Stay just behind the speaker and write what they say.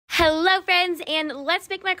Hello friends, and let's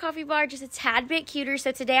make my coffee bar just a tad bit cuter.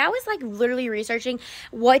 So today I was like literally researching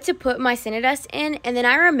what to put my Cinnadust in, and then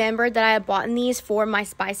I remembered that I had bought these for my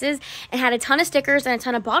spices and had a ton of stickers and a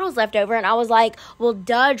ton of bottles left over, and I was like, well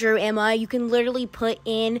duh Drew Emma, you can literally put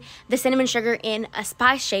in the cinnamon sugar in a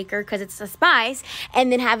spice shaker because it's a spice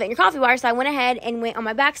and then have it in your coffee bar. So I went ahead and went on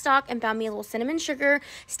my back stock and found me a little cinnamon sugar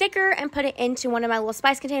sticker and put it into one of my little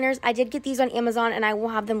spice containers. I did get these on Amazon and I will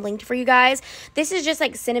have them linked for you guys. This is just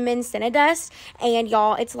like cinnamon Cinnadust, and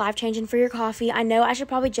y'all, it's life-changing for your coffee. I know I should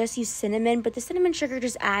probably just use cinnamon, but the cinnamon sugar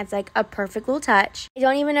just adds like a perfect little touch. I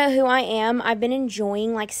don't even know who I am. I've been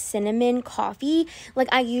enjoying like cinnamon coffee. Like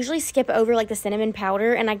I usually skip over like the cinnamon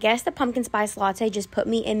powder, and I guess the pumpkin spice latte just put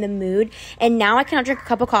me in the mood, and now I cannot drink a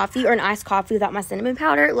cup of coffee or an iced coffee without my cinnamon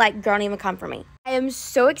powder. Like, girl, don't even come for me. I am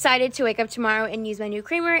so excited to wake up tomorrow and use my new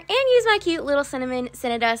creamer and use my cute little cinnamon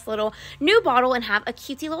Cinnadust little new bottle and have a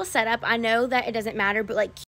cutesy little setup. I know that it doesn't matter, but like